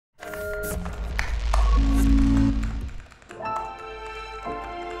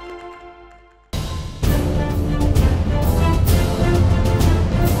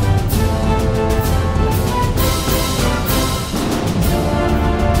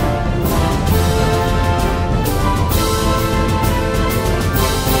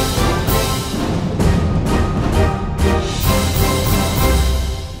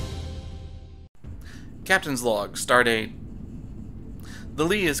Captain's log, stardate. The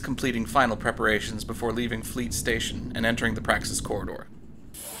Lee is completing final preparations before leaving Fleet Station and entering the Praxis corridor.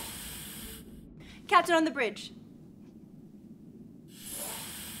 Captain on the bridge.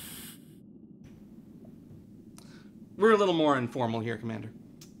 We're a little more informal here, Commander.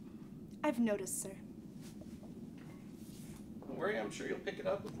 I've noticed, sir. Don't worry, I'm sure you'll pick it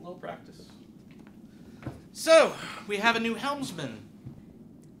up with a little practice. So, we have a new helmsman.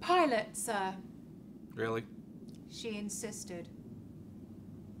 Pilot, sir. Really? She insisted.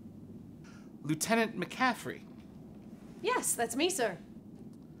 Lieutenant McCaffrey. Yes, that's me, sir.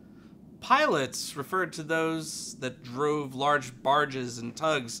 Pilots referred to those that drove large barges and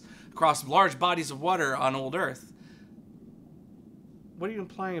tugs across large bodies of water on old Earth. What are you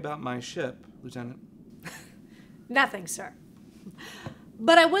implying about my ship, Lieutenant? Nothing, sir.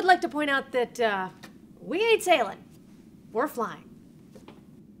 But I would like to point out that we ain't sailing. We're flying.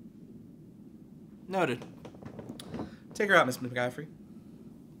 Noted. Take her out, Miss McCaffrey.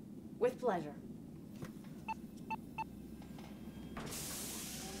 With pleasure.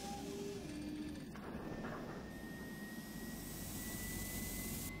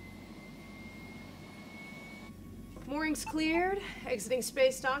 Moorings cleared. Exiting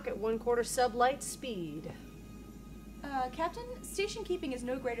space dock at 1/4 sublight speed. Captain, station keeping is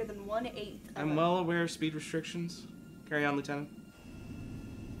no greater than 1/8. I'm well aware of speed restrictions. Carry on, Lieutenant.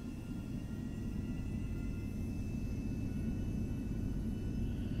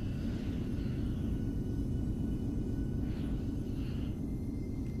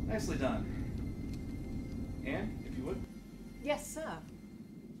 Nicely done. Anne, if you would. Yes, sir.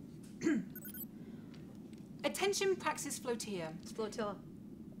 Attention, Praxis Flotilla. It's flotilla.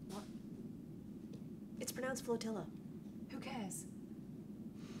 What? It's pronounced flotilla. Who cares?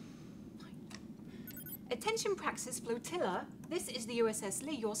 Attention, Praxis Flotilla. This is the USS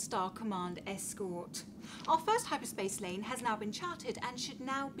Lee, your Star Command escort. Our first hyperspace lane has now been charted and should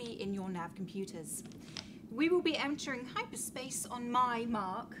now be in your nav computers. We will be entering hyperspace on my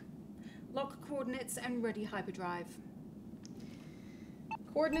mark. Lock coordinates and ready hyperdrive.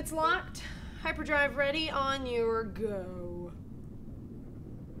 Coordinates locked. Hyperdrive ready. On your go.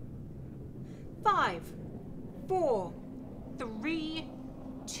 5, 4, 3,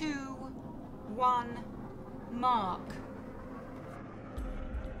 2, 1, mark.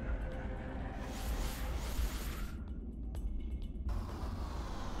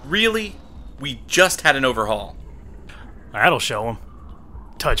 Really? We just had an overhaul. That'll show him.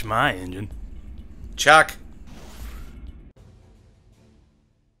 Touch my engine. Chuck.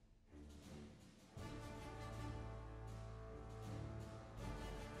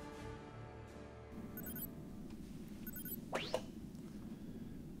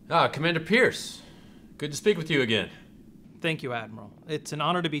 Commander Pierce. Good to speak with you again. Thank you, Admiral. It's an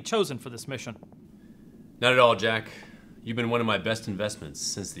honor to be chosen for this mission. Not at all, Jack. You've been one of my best investments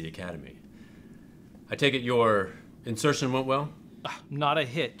since the Academy. I take it your insertion went well? Not a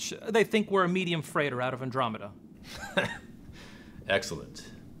hitch. They think we're a medium freighter out of Andromeda. Excellent.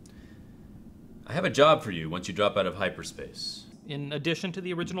 I have a job for you once you drop out of hyperspace. In addition to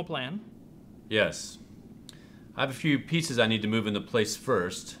the original plan? Yes. I have a few pieces I need to move into place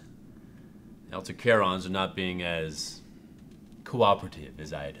first. The Altercarons are not being as cooperative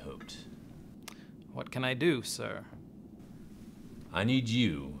as I had hoped. What can I do, sir? I need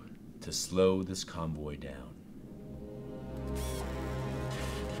you to slow this convoy down.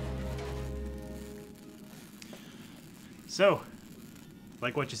 So,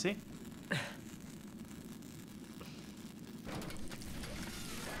 like what you see?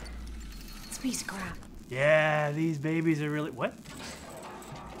 It's a piece of crap. Yeah, these babies are really... What?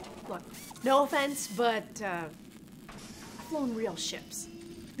 Look, no offense, but I've flown real ships.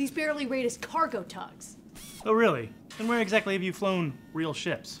 These barely rate as cargo tugs. Oh, really? And where exactly have you flown real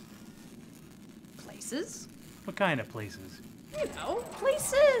ships? Places? What kind of places? You know,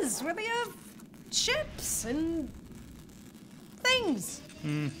 places where they have ships and things.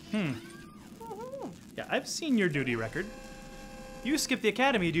 Mm-hmm. Yeah, I've seen your duty record. You skipped the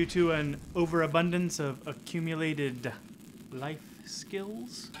academy due to an overabundance of accumulated life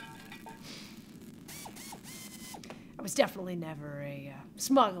skills. I was definitely never a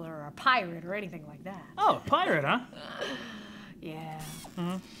smuggler or a pirate or anything like that. Oh, a pirate, huh? Yeah.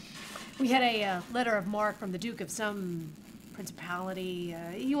 Uh-huh. We had a letter of marque from the Duke of some principality.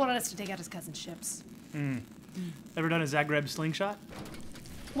 He wanted us to take out his cousin's ships. Ever done a Zagreb slingshot?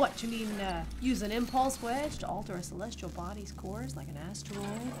 What, you mean use an impulse wedge to alter a celestial body's course like an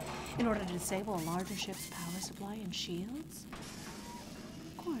asteroid in order to disable a larger ship's power supply and shields?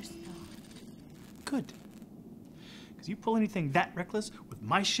 Of course not. Good. Because you pull anything that reckless with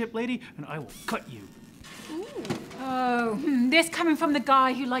my ship, lady, and I will cut you. Oh, this coming from the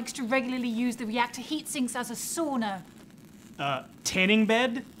guy who likes to regularly use the reactor heat sinks as a sauna. Tanning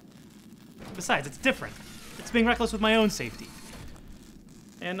bed? Besides, it's different. It's being reckless with my own safety.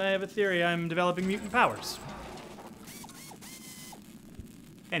 And I have a theory I'm developing mutant powers.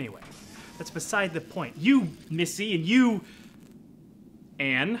 Anyway, that's beside the point. You, Missy, and you,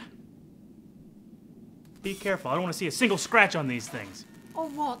 Anne, be careful. I don't want to see a single scratch on these things. Or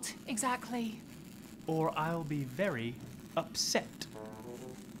what, exactly? Or I'll be very upset.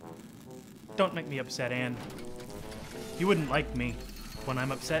 Don't make me upset, Anne. You wouldn't like me when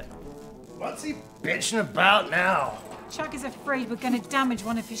I'm upset. What's he bitching about now? Chuck is afraid we're going to damage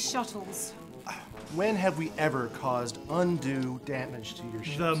one of his shuttles. When have we ever caused undue damage to your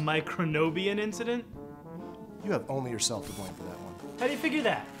ships? The Micronobian incident? You have only yourself to blame for that one. How do you figure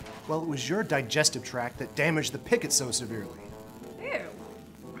that? Well, it was your digestive tract that damaged the picket so severely. Ew.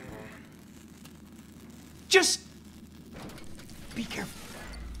 Just be careful.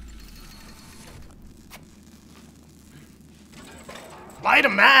 Light a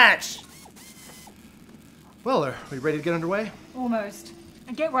match! Well, are we ready to get underway? Almost.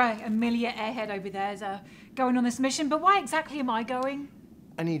 I get why Amelia Airhead over there's going on this mission, but why exactly am I going?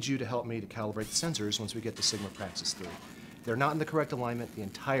 I need you to help me to calibrate the sensors once we get to Sigma Praxis 3. If they're not in the correct alignment, the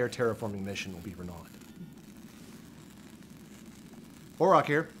entire terraforming mission will be for naught. Borock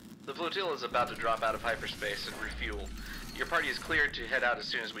here. The flotilla is about to drop out of hyperspace and refuel. Your party is cleared to head out as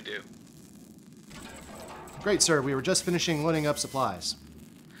soon as we do. Great, sir. We were just finishing loading up supplies.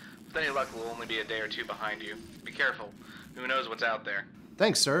 With any luck, we'll only be a day or two behind you. Be careful. Who knows what's out there?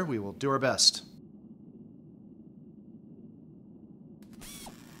 Thanks, sir. We will do our best.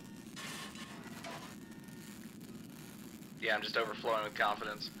 Yeah, I'm just overflowing with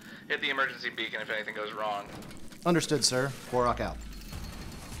confidence. Hit the emergency beacon if anything goes wrong. Understood, sir. Borock out.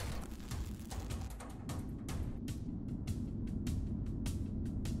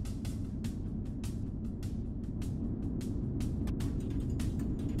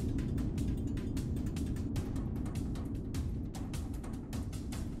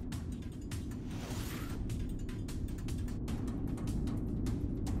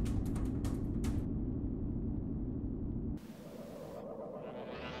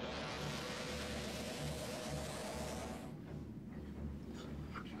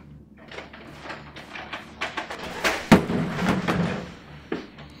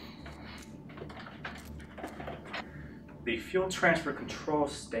 The fuel transfer control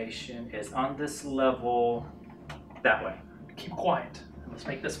station is on this level that way. Keep quiet. Let's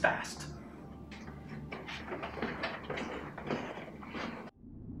make this fast.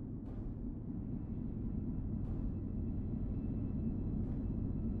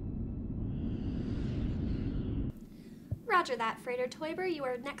 Roger that, Freighter Toiber. You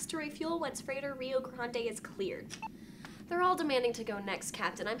are next to refuel once Freighter Rio Grande is cleared. They're all demanding to go next,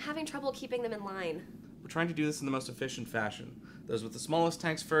 Captain. I'm having trouble keeping them in line. We're trying to do this in the most efficient fashion. Those with the smallest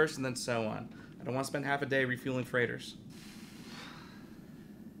tanks first, and then so on. I don't want to spend half a day refueling freighters.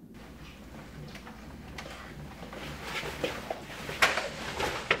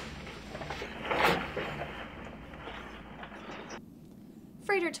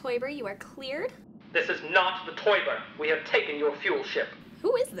 Freighter Toiber, you are cleared? This is not the Toiber. We have taken your fuel ship.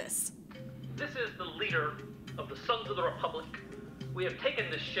 Who is this? This is the leader of the Sons of the Republic. We have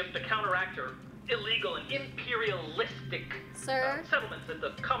taken this ship to counteract your illegal and imperialistic settlements that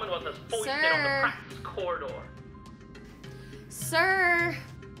the Commonwealth has foisted on the Praxis corridor. Sir!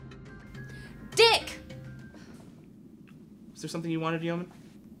 Dick! Is there something you wanted, Yeoman?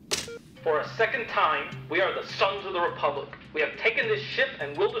 For a second time, we are the Sons of the Republic. We have taken this ship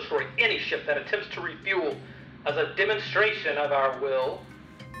and will destroy any ship that attempts to refuel as a demonstration of our will.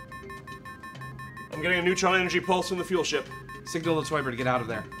 I'm getting a neutron energy pulse from the fuel ship. Signal the Toiber to get out of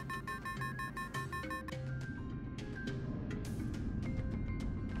there.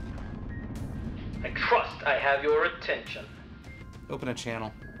 I trust I have your attention. Open a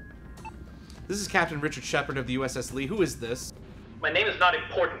channel. This is Captain Richard Shepard of the USS Lee. Who is this? My name is not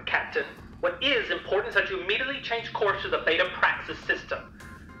important, Captain. What is important is that you immediately change course to the Beta Praxis system.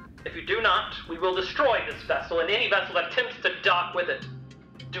 If you do not, we will destroy this vessel and any vessel that attempts to dock with it.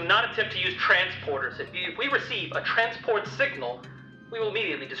 Do not attempt to use transporters. If we receive a transport signal, we will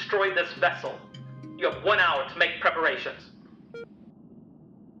immediately destroy this vessel. You have 1 hour to make preparations.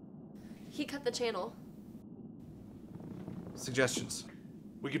 He cut the channel. Suggestions.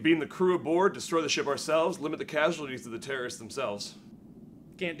 We could beam the crew aboard, destroy the ship ourselves, limit the casualties to the terrorists themselves.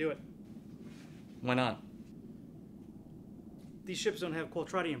 Can't do it. Why not? These ships don't have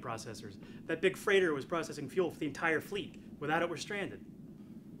Qualtradian processors. That big freighter was processing fuel for the entire fleet. Without it, we're stranded.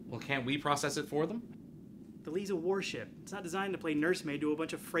 Well, can't we process it for them? The Lee's a warship. It's not designed to play nursemaid to a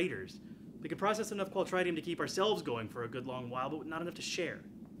bunch of freighters. We could process enough qualtritium to keep ourselves going for a good long while, but not enough to share.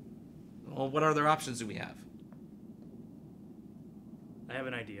 Well, what other options do we have? I have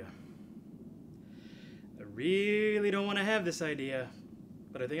an idea. I really don't want to have this idea,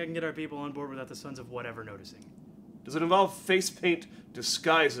 but I think I can get our people on board without the Sons of Whatever noticing. Does it involve face paint,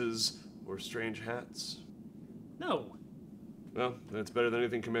 disguises, or strange hats? No. Well, that's better than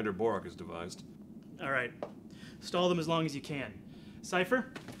anything Commander Borock has devised. All right. Stall them as long as you can. Cypher,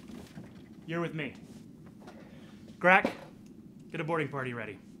 you're with me. Grack, get a boarding party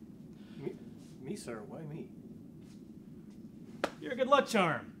ready. Me, sir? Why me? You're a good luck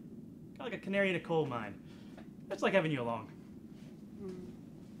charm. Kind of like a canary in a coal mine. That's like having you along.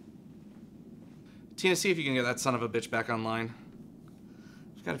 Tina, see if you can get that son of a bitch back online.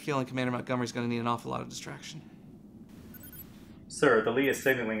 I've got a feeling Commander Montgomery's going to need an awful lot of distraction. Sir, the Lee is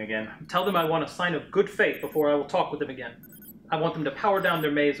signaling again. Tell them I want a sign of good faith before I will talk with them again. I want them to power down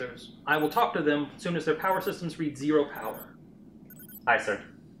their masers. I will talk to them as soon as their power systems read 0 power. Aye, sir.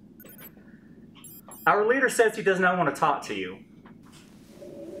 Our leader says he does not want to talk to you.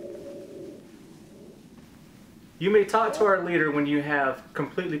 You may talk to our leader when you have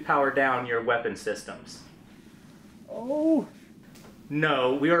completely powered down your weapon systems. Oh.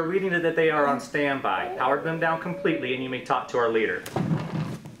 No, we are reading that they are on standby. Power them down completely and you may talk to our leader.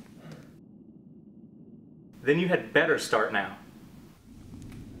 Then you had better start now.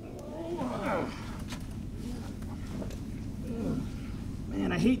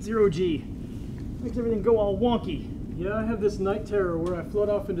 Man, I hate 0G. Makes everything go all wonky. Yeah, I have this night terror where I float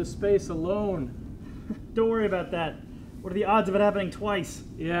off into space alone. Don't worry about that. What are the odds of it happening twice?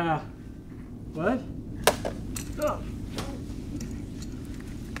 Yeah. What? Ugh.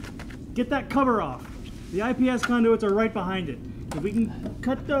 Get that cover off. The IPS conduits are right behind it. If we can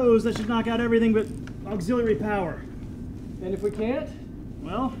cut those, that should knock out everything but auxiliary power. And if we can't?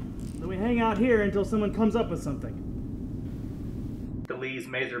 Well, then we hang out here until someone comes up with something. The Lee's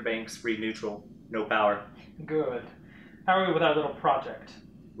maser banks read neutral. No power. Good. How are we with our little project?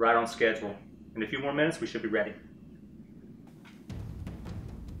 Right on schedule. In a few more minutes, we should be ready.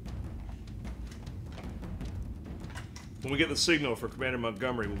 When we get the signal for Commander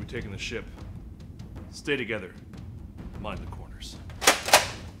Montgomery, we'll be taking the ship. Stay together. Mind the corners.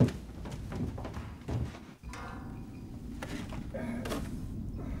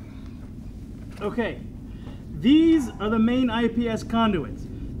 Okay, these are the main IPS conduits.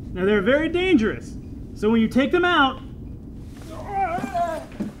 Now they're very dangerous, so when you take them out...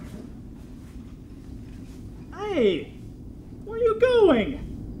 Hey, where are you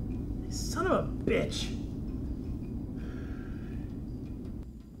going? Son of a bitch.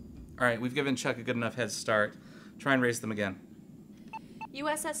 All right, we've given Chuck a good enough head start. Try and raise them again.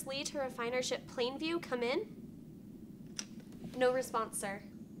 USS Lee to refiner ship Plainview, come in. No response, sir.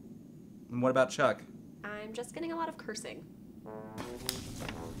 And what about Chuck? I'm just getting a lot of cursing.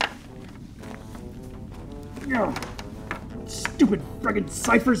 No. Stupid friggin'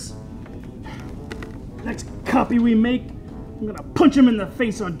 ciphers. Next copy we make, I'm gonna punch him in the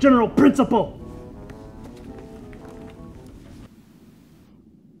face on general principle.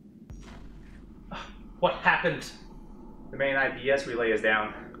 What happened? The main IPS relay is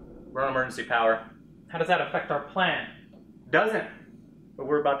down. We're on emergency power. How does that affect our plan? Doesn't. But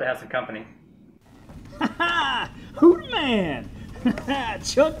we're about to have some company. Ha ha! Hoot man!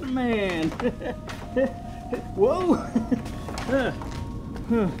 Chuck the man! Whoa!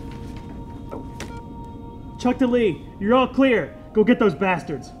 Chuck to Lee, you're all clear. Go get those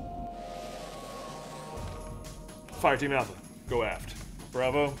bastards. Fire Team Alpha, go aft.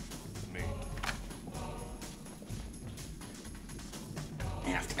 Bravo, me.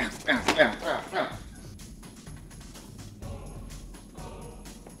 Aft.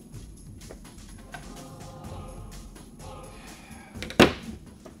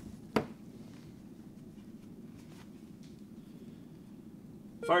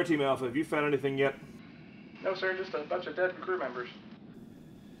 Fire Team Alpha, have you found anything yet? No, sir, just a bunch of dead crew members.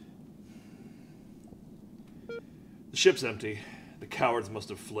 The ship's empty. The cowards must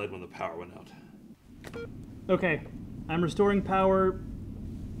have fled when the power went out. Okay, I'm restoring power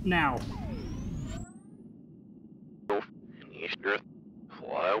now.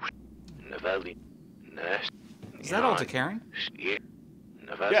 Is that all to Karen?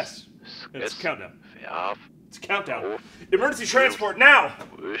 Yes, it's countdown. It's countdown. Emergency transport now!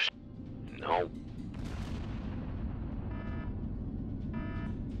 No.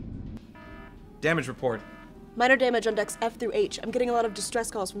 Damage report. Minor damage on decks F through H. I'm getting a lot of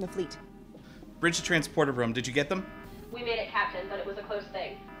distress calls from the fleet. Bridge to transporter room. Did you get them? We made it, Captain, but it was a close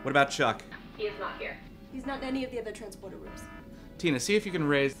thing. What about Chuck? He is not here. He's not in any of the other transporter rooms. Tina, see if you can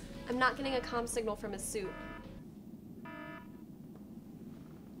raise... I'm not getting a comm signal from his suit.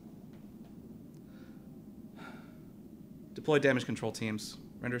 Deploy damage control teams.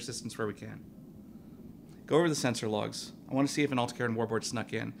 Render assistance where we can. Go over the sensor logs. I want to see if an Altacaran warboard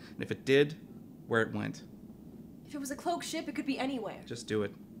snuck in, and if it did, where it went. If it was a cloaked ship, it could be anywhere. Just do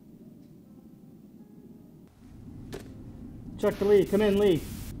it. Chuck to Lee. Come in, Lee.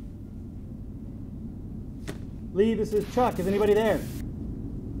 Lee, this is Chuck. Is anybody there?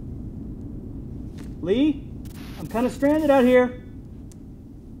 Lee? I'm kind of stranded out here.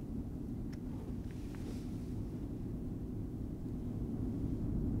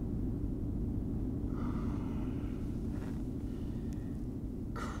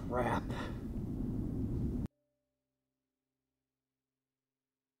 Crap.